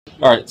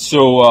All right,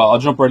 so I'll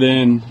jump right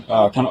in,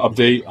 kind of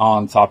update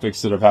on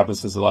topics that have happened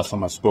since the last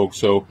time I spoke.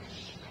 So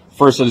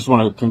first, I just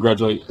want to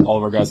congratulate all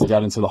of our guys that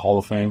got into the Hall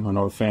of Fame. I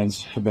know the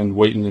fans have been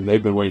waiting, and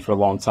they've been waiting for a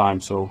long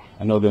time. So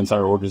I know the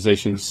entire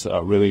organization's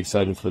really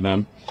excited for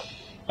them.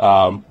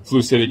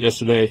 Flew stated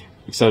yesterday,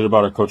 excited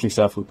about our coaching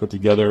staff we put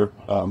together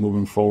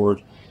moving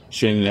forward.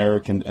 Shane and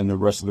Eric and the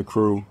rest of the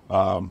crew,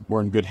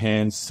 we're in good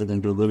hands. They're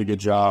going to do a really good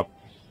job.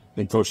 I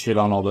think Coach hit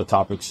on all the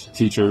topics,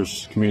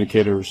 teachers,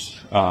 communicators.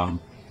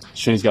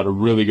 Shane's got a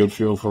really good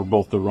feel for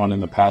both the run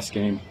and the pass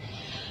game.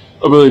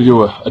 Ability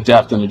to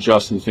adapt and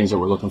adjust to the things that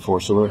we're looking for.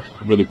 So we're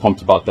really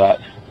pumped about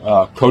that.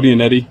 Cody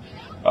and Eddie,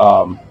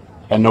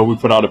 I know we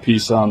put out a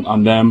piece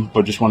on them,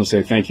 but just want to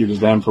say thank you to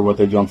them for what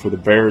they've done for the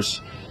Bears.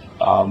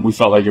 We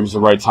felt like it was the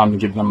right time to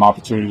give them an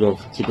opportunity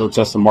to go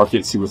test the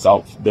market, see what's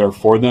out there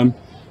for them.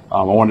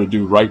 I wanted to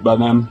do right by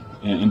them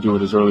and do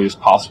it as early as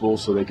possible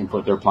so they can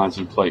put their plans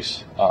in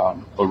place.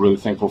 But really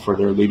thankful for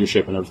their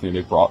leadership and everything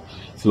they brought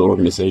to the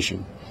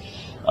organization.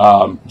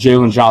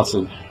 Jalen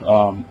Johnson,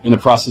 in the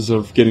process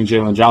of getting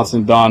Jalen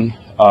Johnson done,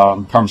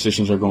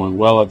 conversations are going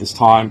well at this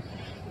time.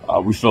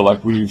 We feel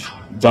like we've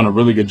done a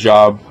really good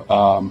job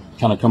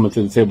kind of coming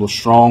to the table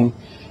strong,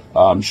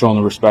 showing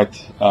the respect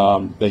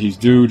that he's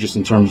due just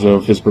in terms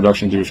of his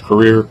production through his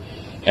career,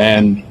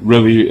 and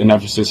really an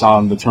emphasis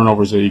on the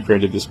turnovers that he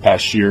created this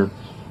past year.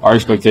 Our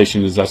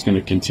expectation is that's going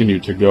to continue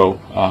to go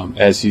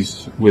as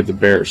he's with the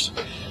Bears.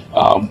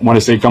 When I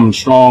say coming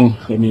strong,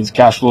 it means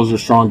cash flows are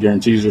strong,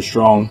 guarantees are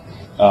strong.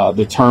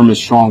 The term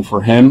is strong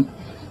for him.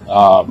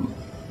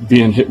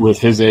 Being hit with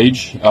his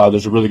age,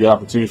 there's a really good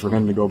opportunity for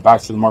him to go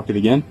back to the market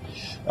again,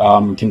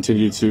 and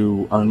continue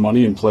to earn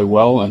money and play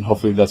well, and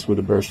hopefully that's with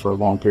the Bears for a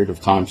long period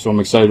of time. So I'm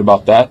excited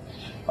about that.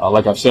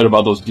 Like I've said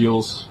about those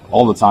deals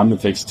all the time,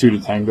 it takes two to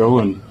tango,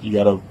 and you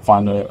got to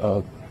find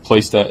a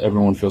place that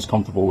everyone feels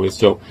comfortable with.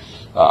 So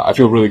I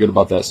feel really good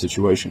about that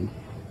situation.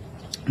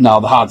 Now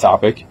the hot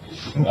topic,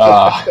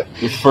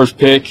 the first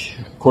pick,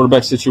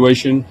 quarterback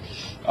situation.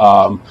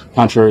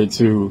 Contrary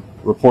to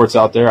reports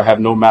out there, I have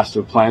no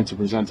master plan to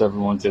present to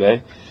everyone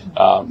today.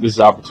 This is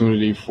an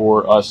opportunity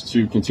for us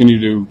to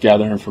continue to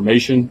gather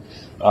information,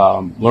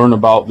 learn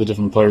about the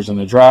different players in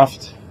the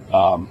draft,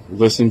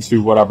 listen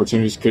to what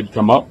opportunities could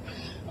come up.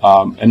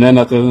 And then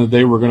at the end of the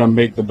day, we're going to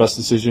make the best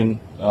decision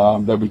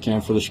that we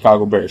can for the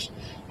Chicago Bears.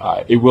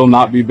 It will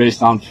not be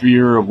based on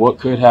fear of what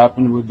could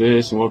happen with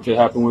this and what could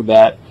happen with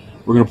that.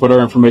 We're going to put our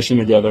information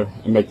together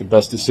and make the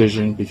best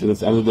decision, because at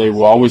the end of the day,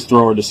 we'll always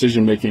throw our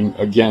decision-making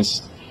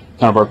against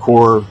kind of our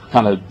core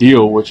kind of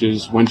deal, which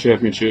is win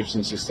championships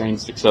and sustain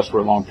success for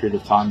a long period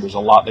of time. There's a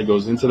lot that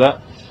goes into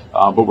that,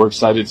 but we're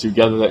excited to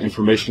gather that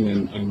information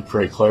and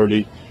create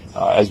clarity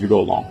as we go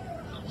along.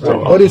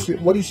 Right. So,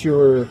 what is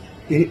your,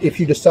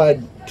 if you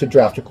decide to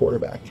draft a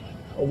quarterback,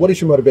 what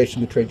is your motivation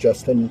to trade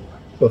Justin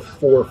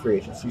before free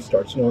agency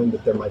starts, knowing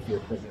that there might be a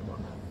premium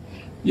on that?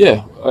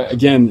 Yeah,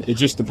 again, it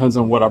just depends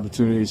on what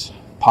opportunities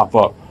pop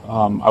up.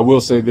 I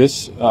will say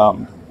this,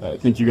 I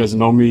think you guys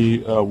know me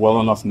well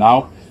enough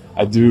now.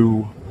 I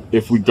do,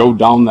 if we go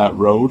down that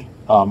road,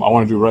 I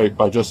want to do right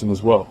by Justin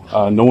as well.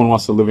 No one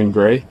wants to live in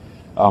gray.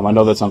 I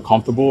know that's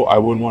uncomfortable. I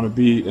wouldn't want to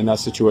be in that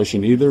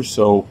situation either.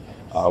 So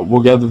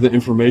we'll gather the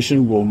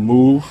information. We'll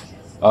move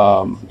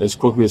as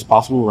quickly as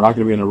possible. We're not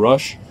going to be in a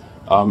rush,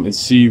 and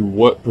see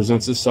what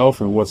presents itself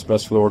and what's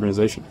best for the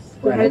organization.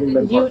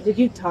 Did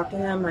you talk to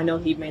him? I know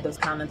he made those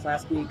comments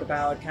last week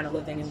about kind of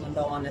living in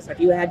limbo on this. Have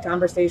you had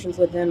conversations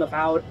with him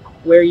about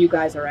where you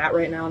guys are at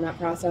right now in that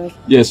process?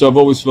 Yeah, so I've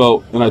always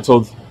felt, and I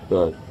told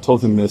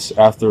him this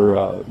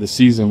after the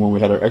season when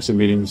we had our exit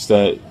meetings,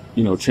 that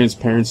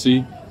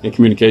transparency and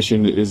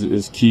communication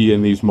is key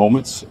in these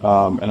moments,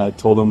 and I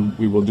told him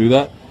we will do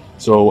that.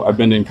 So I've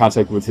been in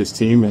contact with his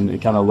team and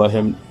kind of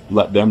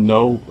let them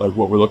know like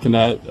what we're looking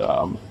at,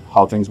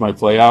 how things might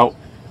play out.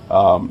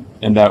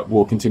 And that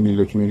we'll continue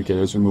to communicate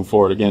as we move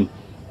forward. Again,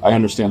 I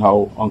understand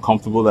how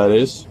uncomfortable that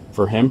is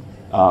for him.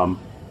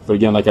 But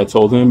again, like I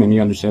told him, and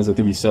he understands, I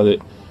think he said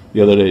it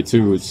the other day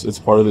too, it's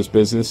part of this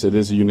business. It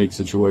is a unique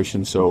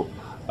situation. So,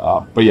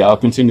 but yeah, I'll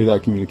continue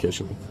that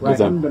communication with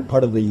them.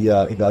 Part of the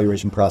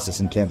evaluation process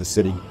in Kansas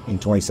City in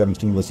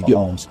 2017 was the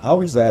Holmes.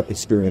 How has that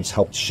experience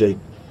helped shape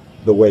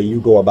the way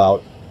you go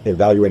about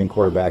evaluating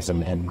quarterbacks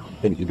and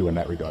things you do in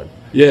that regard?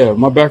 Yeah,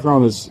 my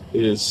background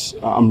is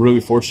I'm really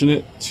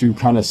fortunate to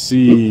kind of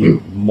see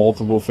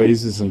multiple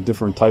phases and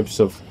different types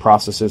of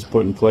processes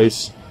put in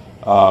place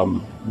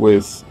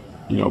with,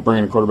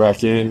 bringing a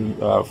quarterback in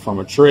from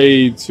a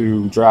trade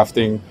to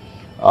drafting.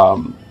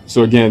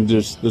 So again,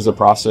 there's a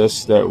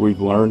process that we've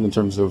learned in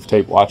terms of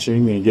tape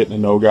watching and getting to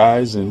know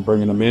guys and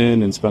bringing them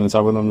in and spending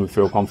time with them to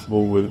feel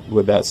comfortable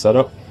with that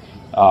setup.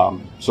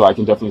 So I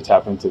can definitely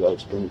tap into that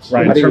experience.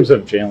 Right. In terms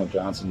of Jalen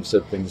Johnson, you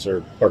said things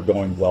are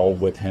going well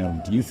with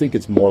him. Do you think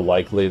it's more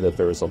likely that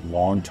there is a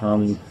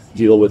long-term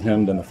deal with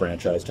him than the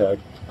franchise tag?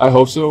 I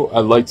hope so.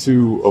 I'd like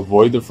to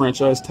avoid the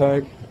franchise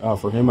tag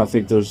for him. I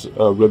think there's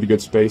a really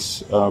good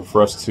space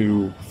for us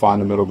to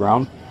find a middle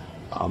ground.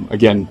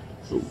 Again,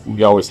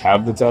 we always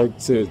have the tag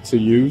to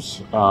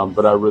use,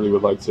 but I really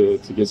would like to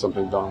get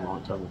something done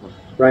long term with him.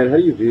 Ryan, how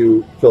do you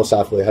view,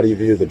 philosophically, how do you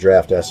view the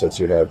draft assets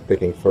you have,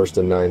 picking first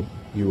and 9?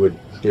 You would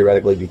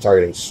theoretically be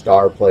targeting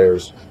star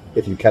players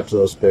if you kept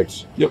those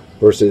picks, Yep.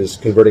 versus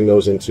converting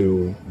those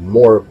into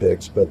more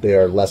picks, but they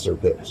are lesser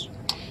picks.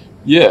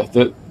 Yeah,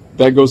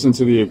 that goes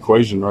into the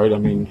equation, right? I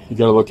mean, you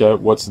got to look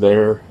at what's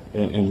there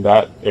in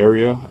that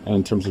area and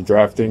in terms of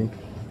drafting.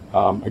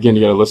 Again,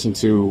 you got to listen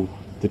to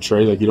the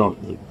trade. Like, you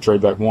don't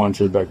trade back 1,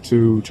 trade back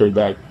 2, trade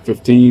back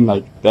 15.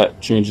 Like,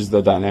 that changes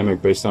the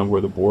dynamic based on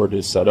where the board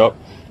is set up.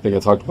 I think I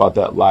talked about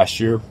that last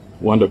year.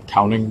 We'll end up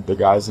counting the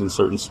guys in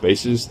certain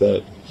spaces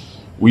that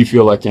we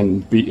feel like can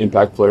be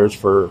impact players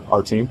for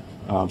our team.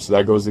 So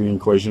that goes in the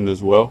equation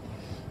as well.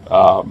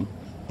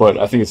 But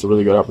I think it's a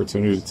really good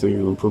opportunity to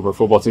improve our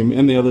football team.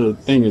 And the other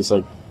thing is,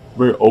 like,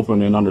 very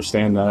open and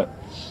understand that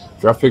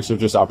draft picks are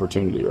just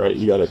opportunity, right?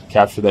 You got to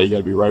capture that. You got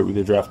to be right with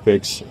your draft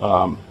picks.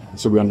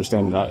 So we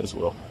understand that as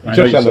well.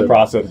 Just on the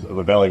process of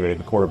evaluating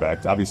the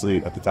quarterbacks, obviously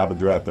at the top of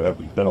the draft, there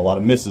have been a lot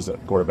of misses at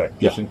the quarterback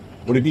position.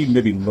 Yeah. What have you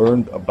maybe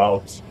learned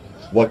about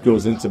what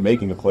goes into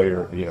making a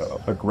player,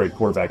 a great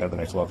quarterback at the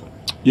next level?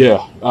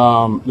 Yeah,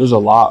 there's a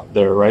lot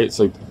there, right? It's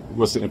like,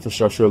 what's the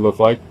infrastructure look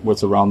like?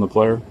 What's around the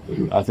player?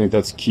 I think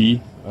that's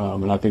key,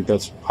 and I think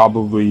that's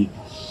probably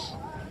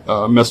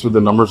messed with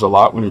the numbers a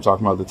lot when you're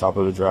talking about the top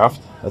of the draft.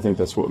 I think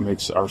that's what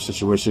makes our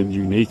situation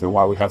unique and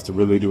why we have to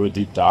really do a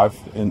deep dive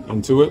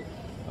into it.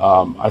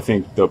 I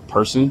think the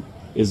person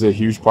is a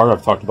huge part.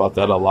 I've talked about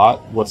that a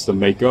lot. What's the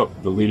makeup,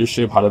 the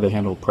leadership? How do they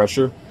handle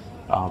pressure?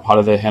 How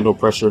do they handle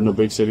pressure in a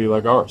big city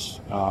like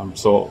ours?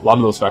 So a lot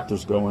of those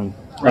factors go in.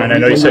 Ryan, I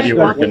know you said you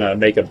weren't going to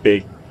make a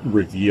big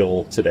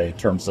reveal today in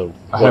terms of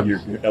what you're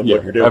doing.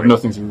 I have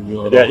nothing to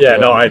reveal at all. Yeah,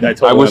 no, I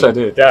totally. I wish I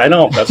did. Yeah, I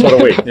know. That's what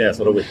I wait. Yeah, that's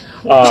what I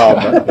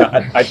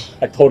wait.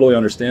 I totally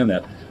understand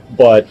that.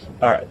 But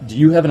do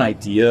you have an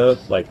idea,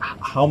 like,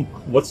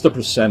 what's the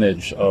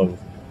percentage of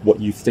what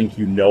you think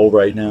you know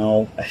right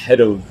now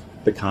ahead of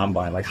the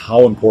combine? Like,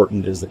 how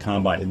important is the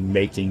combine in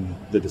making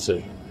the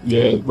decision?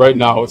 Yeah, right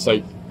now it's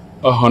like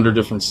 100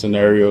 different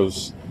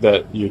scenarios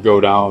that you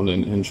go down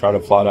and try to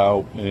plot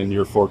out, and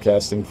you're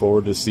forecasting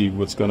forward to see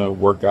what's going to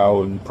work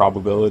out and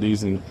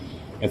probabilities and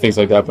things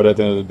like that. But at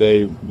the end of the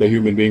day, the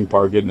human being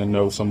part, getting to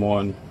know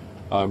someone,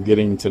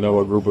 getting to know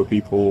a group of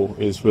people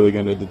is really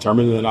going to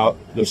determine that.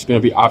 There's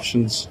going to be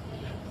options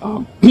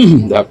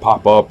that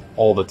pop up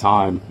all the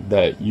time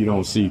that you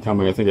don't see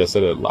coming. I think I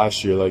said it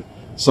last year, like,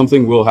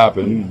 something will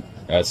happen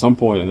at some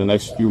point in the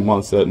next few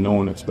months that no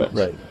one expects.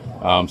 Right.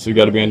 So you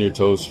got to be on your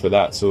toes for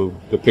that. So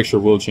the picture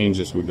will change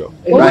as we go.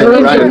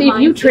 If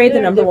you trade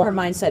the number 1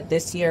 mindset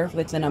this year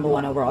with the number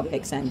 1 overall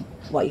picks and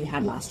what you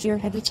had last year,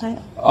 have you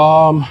tried?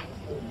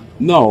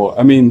 No,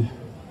 I mean,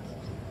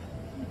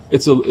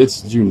 it's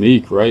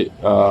unique, right?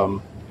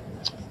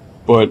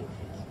 But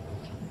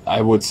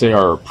I would say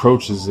our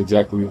approach is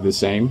exactly the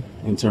same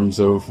in terms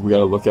of we got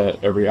to look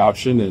at every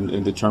option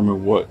and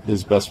determine what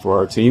is best for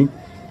our team.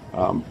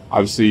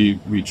 Obviously,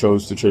 we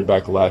chose to trade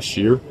back last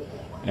year,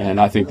 and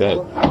I think that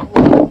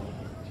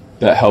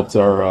helped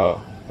our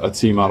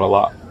team out a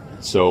lot.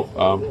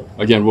 So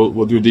again,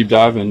 we'll do a deep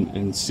dive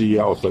and see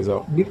how it plays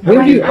out.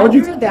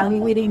 After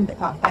evaluating the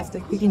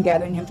podcast, we can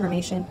gathering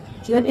information,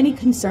 do you have any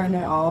concern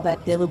at all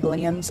that Dylan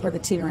Williams or the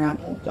team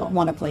around don't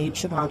want to play in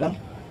Chicago?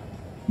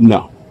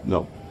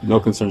 No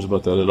concerns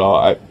about that at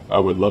all. I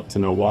would love to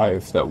know why,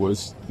 if that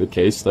was the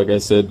case. Like I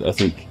said, I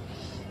think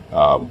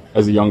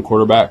as a young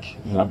quarterback,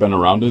 and I've been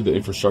around it, the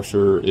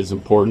infrastructure is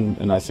important,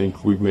 and I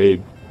think we've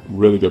made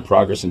really good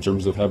progress in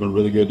terms of having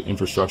really good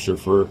infrastructure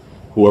for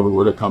whoever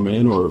were to come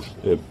in, or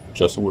if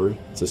Justin were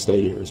to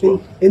stay here as well.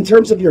 In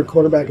terms of your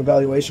quarterback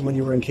evaluation when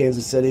you were in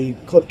Kansas City,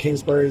 Cliff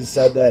Kingsbury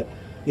said that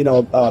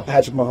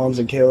Patrick Mahomes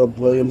and Caleb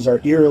Williams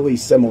are eerily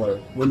similar.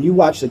 When you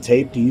watch the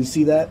tape, do you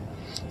see that?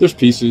 There's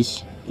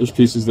pieces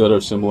that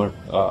are similar.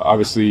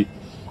 Obviously,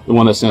 the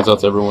one that stands out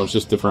to everyone is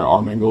just different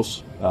arm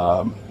angles.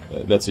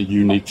 That's a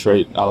unique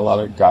trait. Not a lot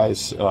of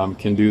guys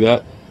can do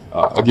that.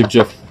 I'll give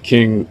Jeff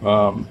King,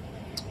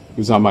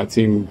 who's on my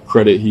team,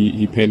 credit.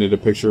 He painted a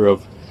picture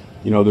of,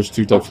 there's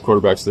 2 types of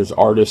quarterbacks. There's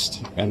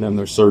artists and then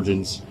there's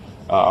surgeons.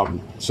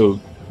 So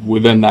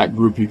within that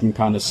group, you can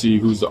kind of see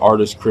who's the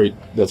artist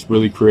that's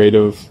really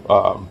creative.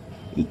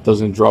 It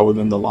doesn't draw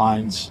within the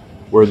lines,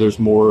 where there's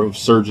more of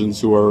surgeons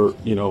who are,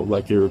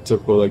 like your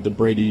typical, like the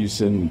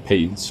Bradys and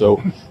Paytons.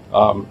 So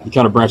you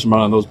kind of branch them out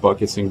on those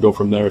buckets and go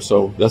from there.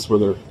 So that's where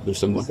they're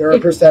similar. Is there a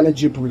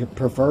percentage you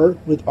prefer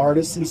with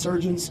artists and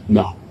surgeons?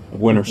 No.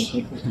 Winners.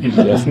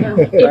 Yes.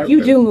 If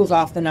you do move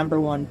off the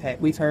number 1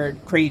 pick, we've heard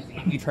crazy,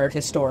 we've heard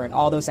historic,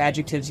 all those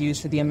adjectives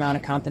used for the amount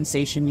of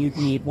compensation you'd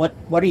need. What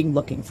are you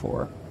looking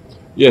for?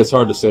 Yeah, it's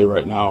hard to say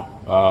right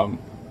now,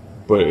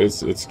 but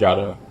it's got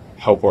to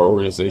help our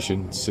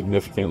organization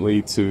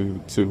significantly to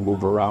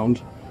move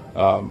around,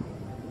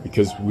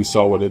 because we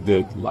saw what it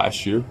did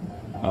last year,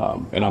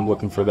 and I'm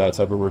looking for that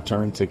type of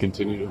return to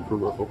continue to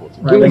improve our football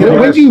team.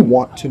 When do you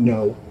want to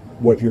know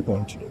what you're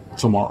going to do?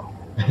 Tomorrow.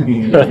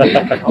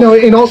 No,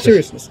 in all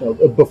seriousness, though,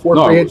 before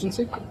No, free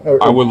agency?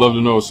 I would love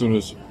to know as soon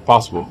as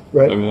possible.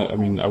 Right. I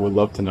mean, I would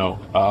love to know,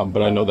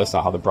 but I know that's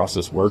not how the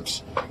process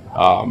works.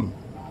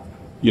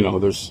 You know,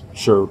 there's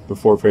sure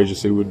before free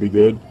agency would be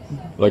good.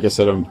 Like I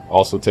said, I'm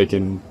also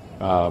taking,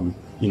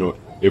 you know,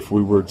 if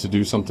we were to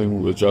do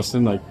something with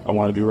Justin, like I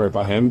want to do right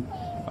by him.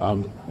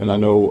 And I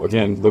know,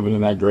 again, living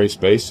in that gray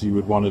space, you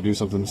would want to do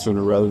something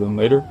sooner rather than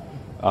later.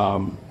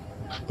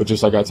 But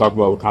just like I talked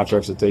about with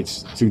contracts, it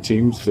takes 2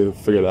 teams to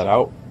figure that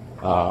out.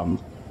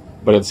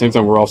 But at the same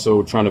time, we're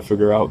also trying to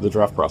figure out the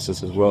draft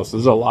process as well. So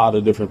there's a lot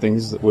of different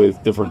things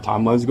with different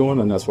timelines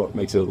going, and that's what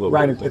makes it a little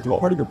Right, bit as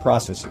difficult. part of your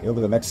process over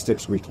the next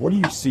 6 weeks, what do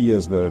you see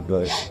as the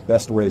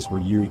best ways for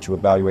you to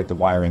evaluate the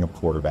wiring of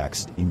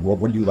quarterbacks? And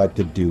what do you like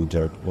to do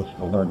to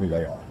learn who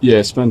they are?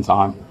 Yeah, spend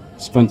time.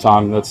 Spend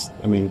time. That's,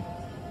 I mean,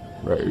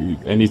 right,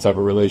 any type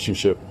of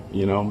relationship,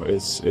 you know,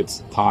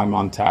 it's time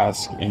on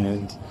task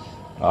and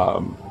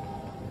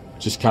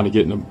just kind of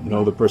getting to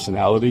know the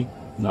personality.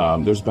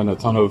 There's been a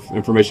ton of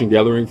information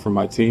gathering from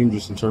my team,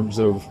 just in terms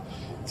of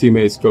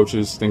teammates,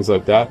 coaches, things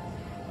like that.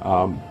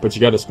 But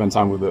you got to spend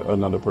time with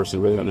another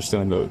person, really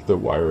understand the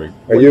wiring.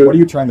 What are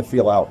you trying to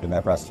feel out in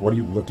that process? What are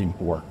you looking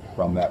for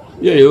from that?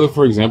 Yeah, you look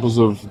for examples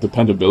of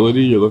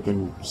dependability. You're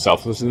looking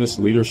selflessness,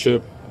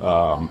 leadership,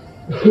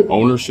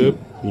 ownership.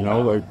 You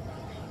know, like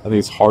I think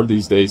it's hard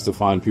these days to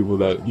find people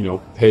that, you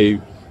know, hey,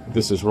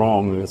 this is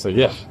wrong, and it's like,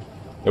 yeah,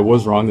 it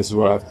was wrong. This is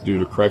what I have to do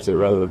to correct it,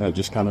 rather than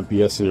just kind of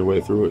BSing your way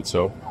through it.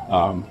 So,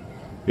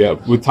 yeah,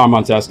 with time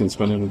on task and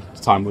spending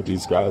time with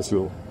these guys,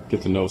 you'll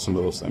get to know some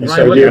of those things.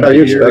 So are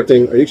you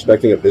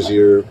expecting a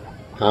busier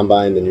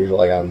combine than usual?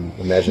 Like I'm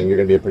imagining you're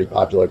going to be a pretty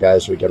popular guy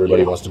this week.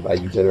 Everybody wants to buy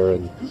you dinner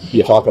and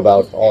talk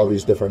about all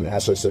these different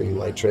assets that you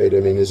might trade.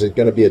 I mean, is it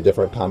going to be a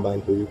different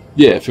combine for you?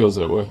 Yeah, it feels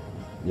that way.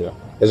 Yeah.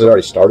 Has it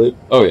already started?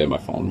 Oh yeah, my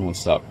phone won't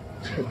stop.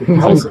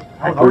 How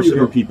aggressive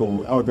are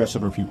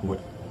people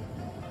with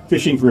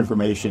fishing for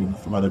information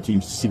from other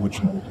teams to see what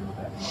you know?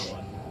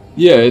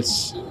 Yeah,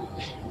 it's,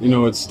 you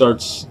know, it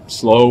starts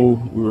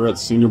slow. We were at the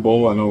Senior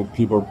Bowl. I know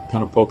people are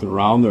kind of poking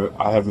around.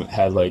 I haven't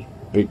had like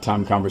big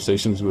time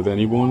conversations with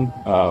anyone,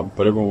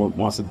 but everyone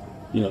wants to,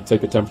 you know,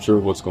 take a temperature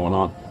of what's going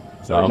on.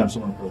 So every time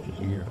someone approaches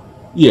a year.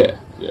 Yeah.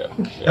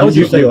 How would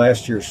you say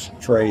last year's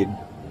trade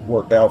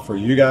worked out for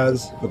you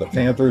guys, for the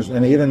Panthers,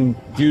 and even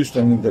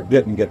Houston that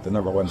didn't get the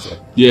number 1 seed?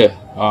 Yeah.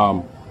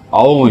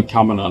 I'll only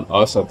comment on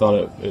us. I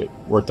thought it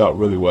worked out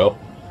really well.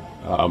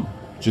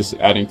 Just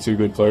adding 2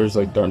 good players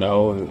like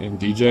Darnell and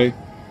DJ.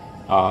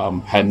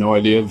 Had no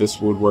idea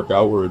this would work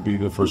out where it would be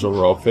the first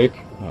overall pick,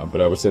 but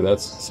I would say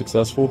that's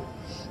successful.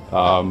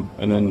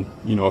 And then,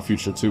 you know, a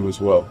future 2 as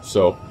well.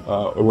 So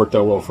it worked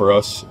out well for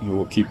us, and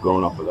we'll keep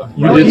growing up with that.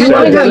 You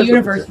know how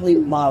universally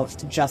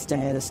loved Justin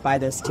is by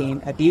this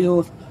team. Have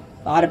you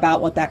thought about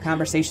what that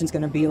conversation is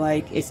going to be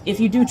like if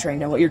you do train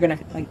him, what you're going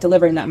to like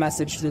delivering that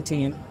message to the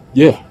team?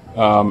 Yeah.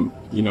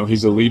 You know,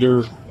 he's a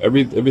leader.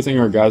 Everything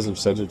our guys have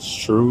said, it's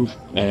true,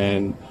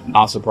 and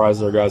not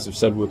surprised our guys have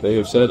said what they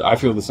have said. I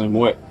feel the same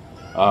way.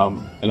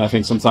 And I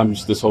think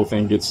sometimes this whole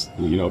thing gets,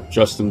 you know,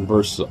 Justin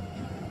versus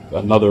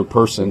another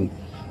person.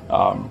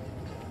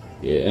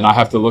 And I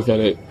have to look at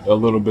it a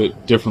little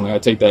bit differently. I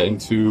take that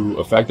into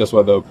effect. That's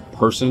why the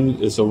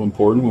person is so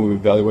important when we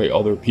evaluate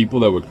other people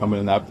that would come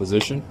in that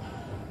position.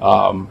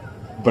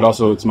 But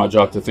also it's my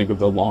job to think of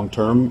the long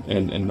term,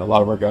 and a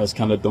lot of our guys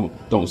kind of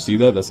don't see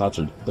that. That's not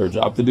their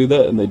job to do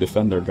that, and they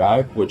defend their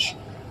guy, which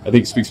I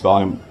think speaks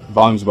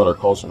volumes about our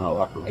culture and our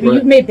locker room. I mean,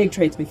 you've made big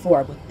trades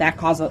before. Would that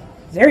cause is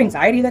there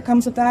anxiety that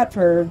comes with that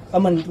for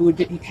someone who would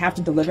have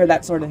to deliver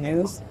that sort of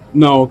news?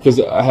 No, because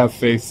I have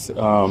faith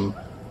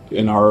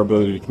in our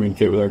ability to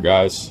communicate with our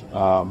guys,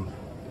 and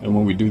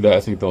when we do that, I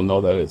think they'll know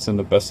that it's in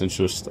the best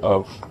interest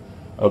of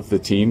the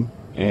team.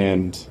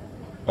 And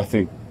I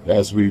think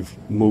as we've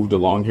moved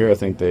along here, I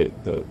think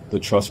the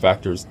trust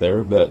factor is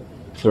there, that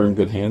they're in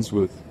good hands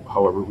with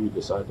however we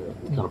decide to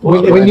kind of play.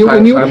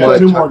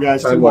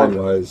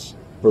 Timeline-wise,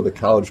 for the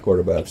college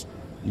quarterbacks,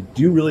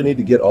 do you really need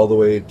to get all the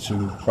way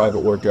to private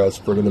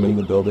workouts, bringing them in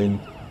the building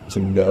to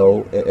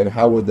know? And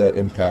how would that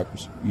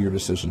impact your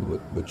decision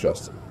with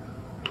Justin?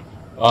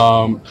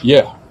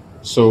 Yeah.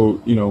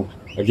 So, you know,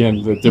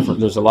 again,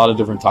 there's a lot of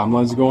different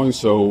timelines going.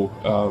 So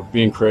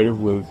being creative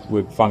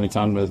with finding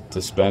time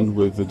to spend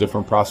with the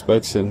different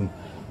prospects, and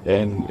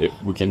if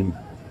we can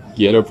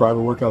get a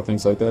private workout,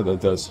 things like that,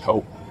 that does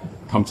help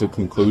come to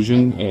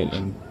conclusion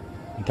and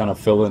kind of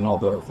fill in all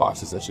the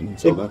boxes that you need.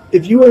 So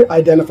if you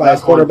identify a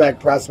quarterback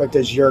prospect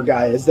as your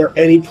guy, is there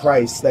any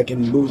price that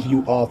can move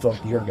you off of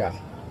your guy?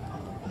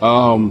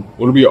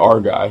 It'll be our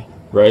guy,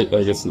 right?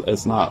 Like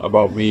it's not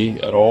about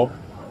me at all.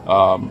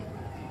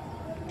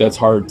 That's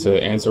hard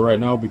to answer right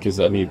now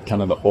because I need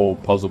kind of the whole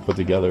puzzle put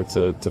together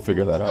to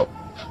figure that out.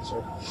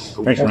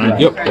 Thanks,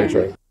 Ryan. Yep. Thanks,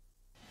 Ryan.